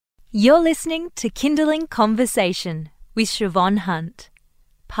You're listening to Kinderling Conversation with Siobhan Hunt,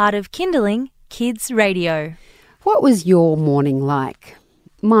 part of Kinderling Kids Radio. What was your morning like?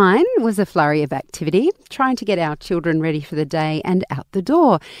 Mine was a flurry of activity, trying to get our children ready for the day and out the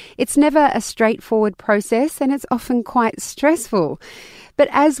door. It's never a straightforward process and it's often quite stressful. But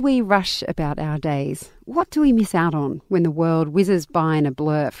as we rush about our days, what do we miss out on when the world whizzes by in a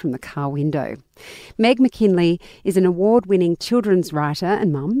blur from the car window? Meg McKinlay is an award-winning children's writer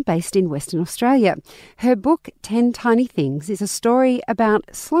and mum based in Western Australia. Her book, 10 Tiny Things, is a story about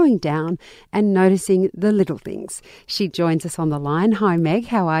slowing down and noticing the little things. She joins us on the line. Hi, Meg.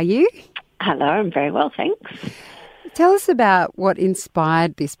 How are you? Hello, I'm very well, thanks. Tell us about what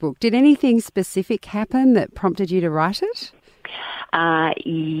inspired this book. Did anything specific happen that prompted you to write it?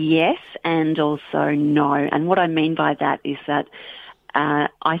 Yes, and also no. And what I mean by that is that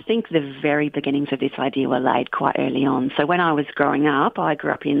I think the very beginnings of this idea were laid quite early on. So when I was growing up, I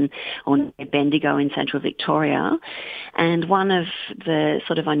grew up near Bendigo in central Victoria, and one of the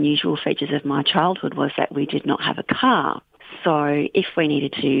sort of unusual features of my childhood was that we did not have a car. So if we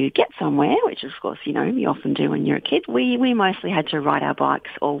needed to get somewhere, which of course, you often do when you're a kid, we mostly had to ride our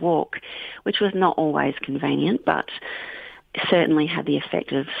bikes or walk, which was not always convenient, but certainly had the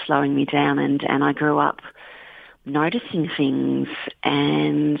effect of slowing me down, and I grew up noticing things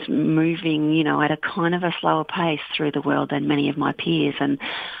and moving, at a kind of a slower pace through the world than many of my peers. And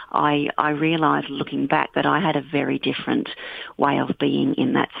I realised looking back that I had a very different way of being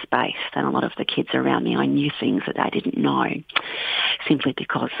in that space than a lot of the kids around me. I knew things that they didn't know simply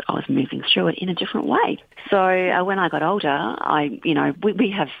because I was moving through it in a different way. So when I got older,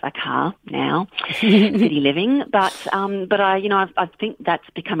 we have a car now, city living, but I think that's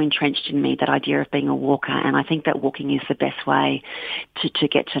become entrenched in me, that idea of being a walker, and I think that walking is the best way to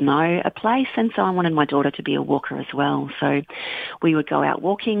get to know a place. And so I wanted my daughter to be a walker as well. So we would go out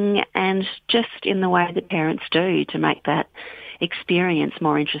walking, and just in the way that parents do to make that experience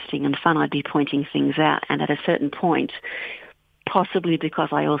more interesting and fun, I'd be pointing things out. And at a certain point, possibly because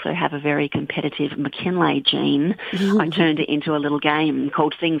I also have a very competitive McKinlay gene, I turned it into a little game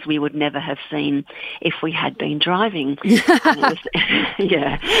called Things We Would Never Have Seen If We Had Been Driving. And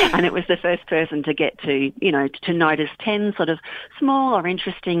it was the first person to get to notice 10 sort of small or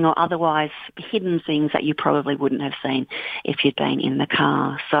interesting or otherwise hidden things that you probably wouldn't have seen if you'd been in the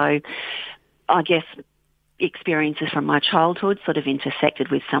car. So I guess experiences from my childhood sort of intersected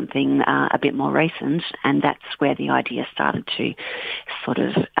with something a bit more recent, and that's where the idea started to sort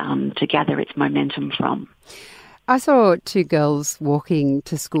of to gather its momentum from. I saw two girls walking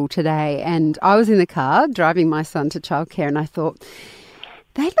to school today, and I was in the car driving my son to childcare, and I thought,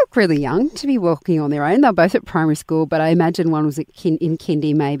 they look really young to be walking on their own. They're both at primary school, but I imagine one was in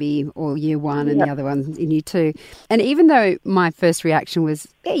kindy maybe, or year one, and the other one in year two. And even though my first reaction was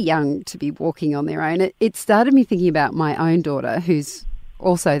they're young to be walking on their own, it started me thinking about my own daughter, who's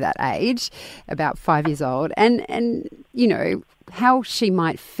also that age, about 5 years old, and how she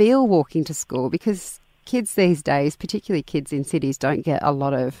might feel walking to school, because kids these days, particularly kids in cities, don't get a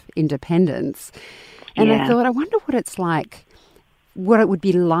lot of independence. And I thought, I wonder what it's like, what it would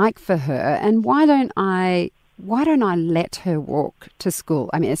be like for her, and why don't I let her walk to school?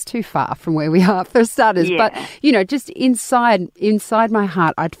 I mean, it's too far from where we are for starters, but just inside my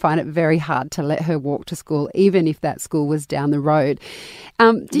heart, I'd find it very hard to let her walk to school, even if that school was down the road.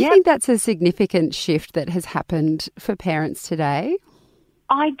 Do you think that's a significant shift that has happened for parents today?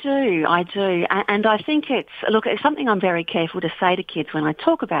 I do. And I think it's something I'm very careful to say to kids when I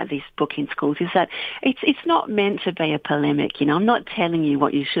talk about this book in schools, is that it's not meant to be a polemic. I'm not telling you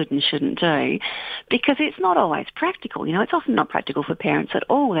what you should and shouldn't do, because it's not always practical. It's often not practical for parents at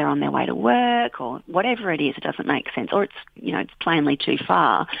all. They're on their way to work or whatever it is. It doesn't make sense, or it's plainly too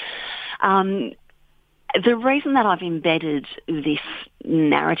far. The reason that I've embedded this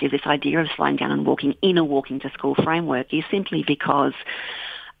narrative, this idea of slowing down and walking in a walking to school framework, is simply because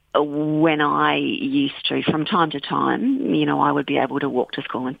when I used to, from time to time, I would be able to walk to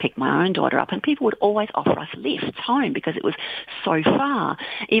school and pick my own daughter up, and people would always offer us lifts home because it was so far,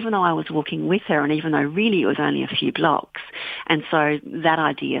 even though I was walking with her, and even though really it was only a few blocks. And so that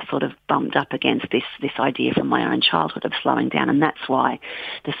idea sort of bumped up against this idea from my own childhood of slowing down, and that's why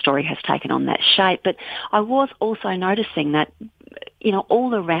the story has taken on that shape. But I was also noticing that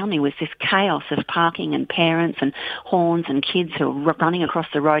all around me was this chaos of parking and parents and horns and kids who were running across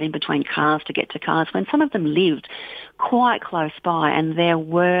the road in between cars to get to cars, when some of them lived quite close by and there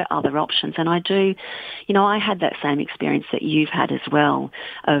were other options. And I do, I had that same experience that you've had as well,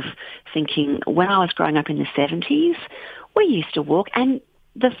 of thinking when I was growing up in the 70s, we used to walk, and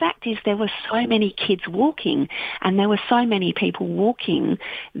the fact is there were so many kids walking and there were so many people walking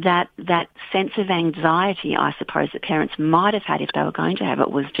that sense of anxiety, I suppose, that parents might have had if they were going to have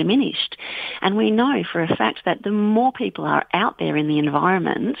it was diminished. And we know for a fact that the more people are out there in the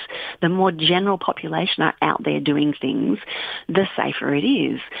environment, the more general population are out there doing things, the safer it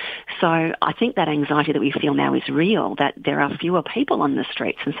is. So I think that anxiety that we feel now is real, that there are fewer people on the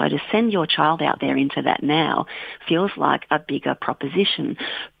streets. And so to send your child out there into that now feels like a bigger proposition.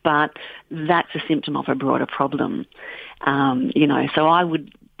 But that's a symptom of a broader problem. So I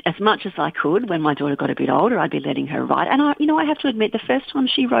would, as much as I could, when my daughter got a bit older, I'd be letting her ride. And I have to admit, the first time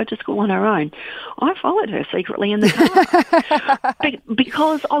she rode to school on her own, I followed her secretly in the car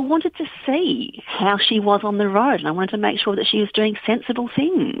because I wanted to see how she was on the road, and I wanted to make sure that she was doing sensible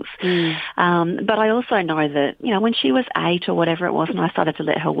things. But I also know that, when she was 8 or whatever it was, and I started to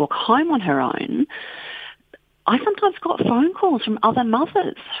let her walk home on her own, I sometimes got phone calls from other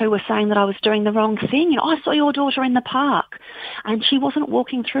mothers who were saying that I was doing the wrong thing. I saw your daughter in the park, and she wasn't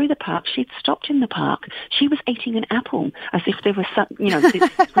walking through the park. She'd stopped in the park. She was eating an apple, as if there was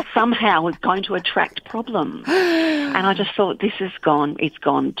somehow was going to attract problems. And I just thought, it's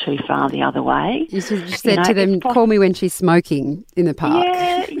gone too far the other way. You said to them, call me when she's smoking in the park.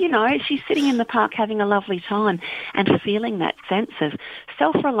 Yeah, she's sitting in the park having a lovely time and feeling that sense of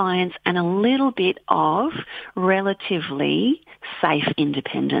self-reliance and a little bit of relatively safe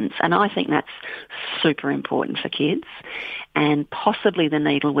independence. And I think that's super important for kids. And possibly the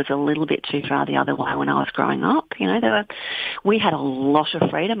needle was a little bit too far the other way when I was growing up. We had a lot of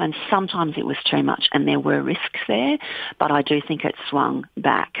freedom, and sometimes it was too much, and there were risks there. But I do think it swung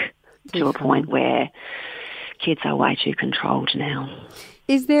back to a point where kids are way too controlled now.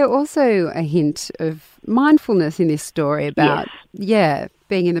 Is there also a hint of mindfulness in this story about,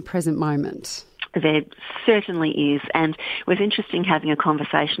 being in the present moment? There certainly is, and it was interesting having a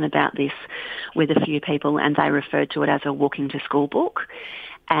conversation about this with a few people, and they referred to it as a walking to school book.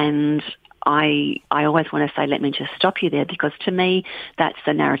 And I always want to say, let me just stop you there, because to me that's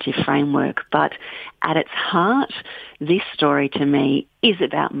the narrative framework. But at its heart, this story to me is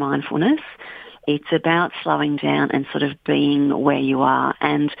about mindfulness. It's about slowing down and sort of being where you are.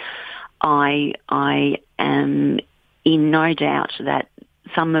 And I am in no doubt that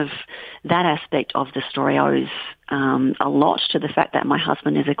some of that aspect of the story owes a lot to the fact that my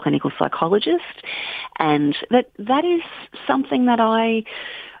husband is a clinical psychologist, and that is something that I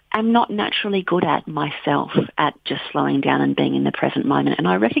am not naturally good at myself, at just slowing down and being in the present moment. And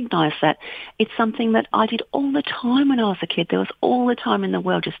I recognise that it's something that I did all the time when I was a kid. There was all the time in the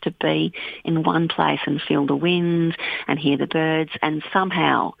world just to be in one place and feel the wind and hear the birds, and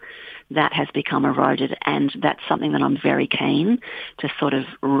somehow that has become eroded, and that's something that I'm very keen to sort of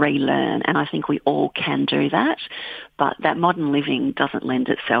relearn. And I think we all can do that, but that modern living doesn't lend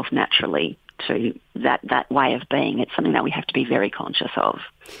itself naturally to that way of being. It's something that we have to be very conscious of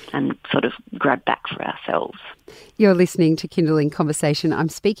and sort of grab back for ourselves. You're listening to Kindling Conversation. I'm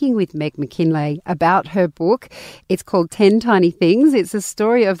speaking with Meg McKinlay about her book. It's called 10 Tiny Things. It's the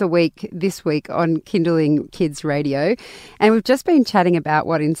story of the week this week on Kindling Kids Radio. And we've just been chatting about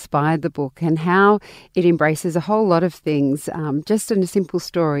what inspired the book and how it embraces a whole lot of things, just in a simple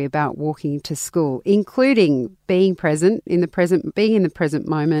story about walking to school, including being present in the present, being in the present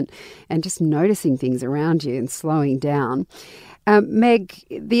moment, and just noticing things around you and slowing down. Meg,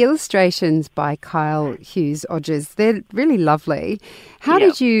 the illustrations by Kyle Hughes-Odgers, they're really lovely. How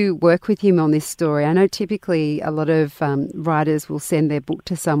did you work with him on this story? I know typically a lot of writers will send their book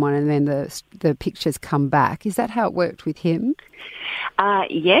to someone and then the pictures come back. Is that how it worked with him?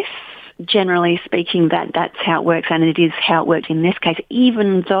 Yes. Generally speaking, that's how it works, and it is how it worked in this case,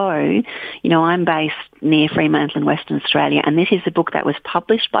 even though, I'm based near Fremantle in Western Australia, and this is a book that was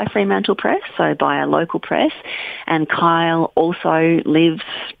published by Fremantle Press, so by a local press, and Kyle also lives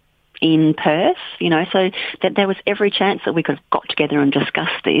in Perth, so that there was every chance that we could have got together and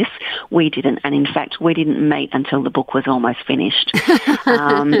discussed this. We didn't, and in fact, we didn't meet until the book was almost finished.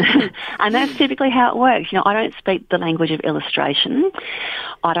 And that's typically how it works. I don't speak the language of illustration.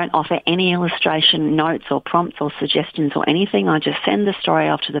 I don't offer any illustration notes or prompts or suggestions or anything. I just send the story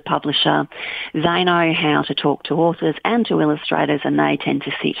off to the publisher. They know how to talk to authors and to illustrators, and they tend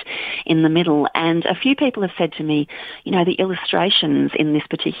to sit in the middle. And a few people have said to me, the illustrations in this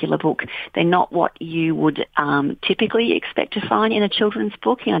particular book, they're not what you would typically expect to find in a children's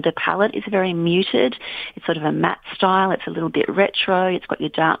book. The palette is very muted. It's sort of a matte style. It's a little bit retro. It's got your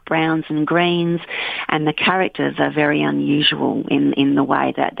dark browns and greens, and the characters are very unusual in the way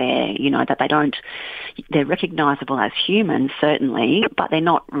say that they're recognisable as humans, certainly, but they're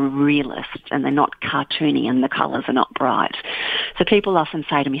not realist and they're not cartoony and the colours are not bright. So people often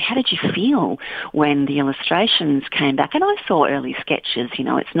say to me, how did you feel when the illustrations came back? And I saw early sketches.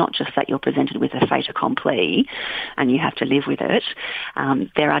 It's not just that you're presented with a fait accompli and you have to live with it.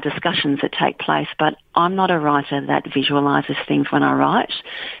 There are discussions that take place, but I'm not a writer that visualises things when I write,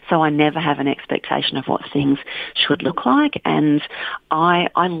 so I never have an expectation of what things should look like. And I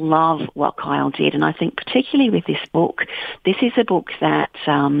love what Kyle did, and I think particularly with this book, this is a book that,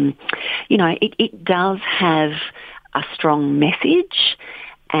 it does have a strong message,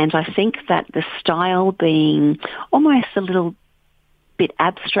 and I think that the style being almost a little bit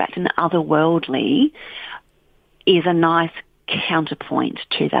abstract and otherworldly is a nice counterpoint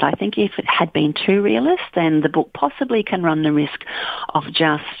to that. I think if it had been too realist, then the book possibly can run the risk of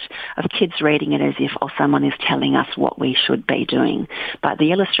kids reading it as if someone is telling us what we should be doing. But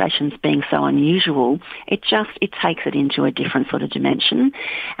the illustrations being so unusual, it takes it into a different sort of dimension.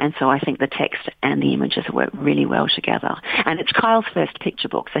 And so I think the text and the images work really well together. And it's Kyle's first picture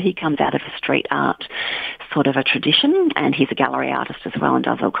book, so he comes out of a street art sort of a tradition, and he's a gallery artist as well and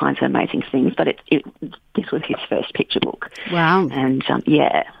does all kinds of amazing things. But this was his first picture book. Wow. And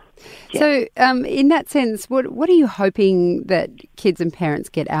yeah. So in that sense, what are you hoping that kids and parents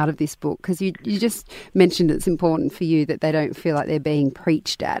get out of this book? Because you just mentioned it's important for you that they don't feel like they're being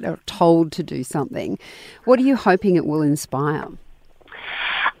preached at or told to do something. What are you hoping it will inspire?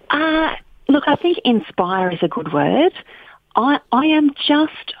 Look, I think inspire is a good word. I am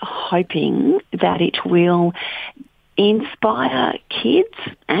just hoping that it will inspire kids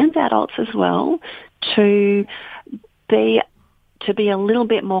and adults as well to be a little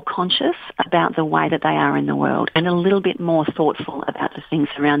bit more conscious about the way that they are in the world and a little bit more thoughtful about the things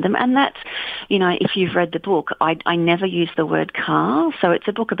around them. And that's, if you've read the book, I never use the word car. So it's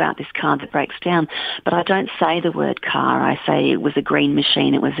a book about this car that breaks down, but I don't say the word car. I say it was a green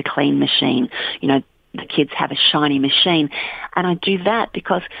machine, it was a clean machine. The kids have a shiny machine. And I do that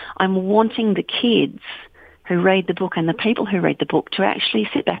because I'm wanting the kids who read the book and the people who read the book to actually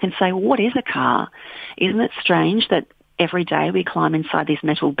sit back and say, what is a car? Isn't it strange that every day we climb inside these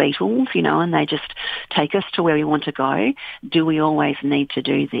metal beetles, and they just take us to where we want to go? Do we always need to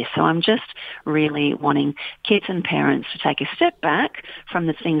do this? So I'm just really wanting kids and parents to take a step back from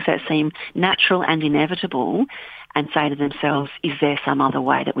the things that seem natural and inevitable and say to themselves, is there some other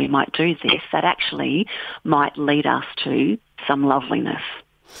way that we might do this that actually might lead us to some loveliness?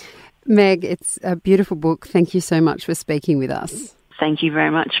 Meg, it's a beautiful book. Thank you so much for speaking with us. Thank you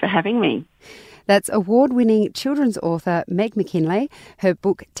very much for having me. That's award-winning children's author Meg McKinlay. Her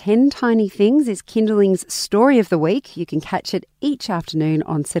book 10 Tiny Things is Kindling's Story of the Week. You can catch it each afternoon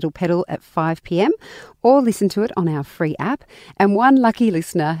on Settle Pedal at 5 p.m. or listen to it on our free app. And one lucky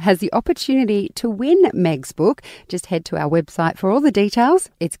listener has the opportunity to win Meg's book. Just head to our website for all the details.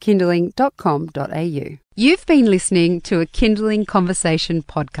 It's kindling.com.au. You've been listening to a Kindling Conversation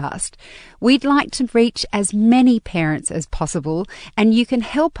podcast. We'd like to reach as many parents as possible, and you can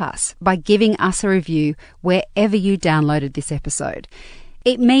help us by giving us a review wherever you downloaded this episode.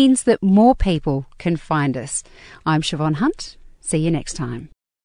 It means that more people can find us. I'm Siobhan Hunt. See you next time.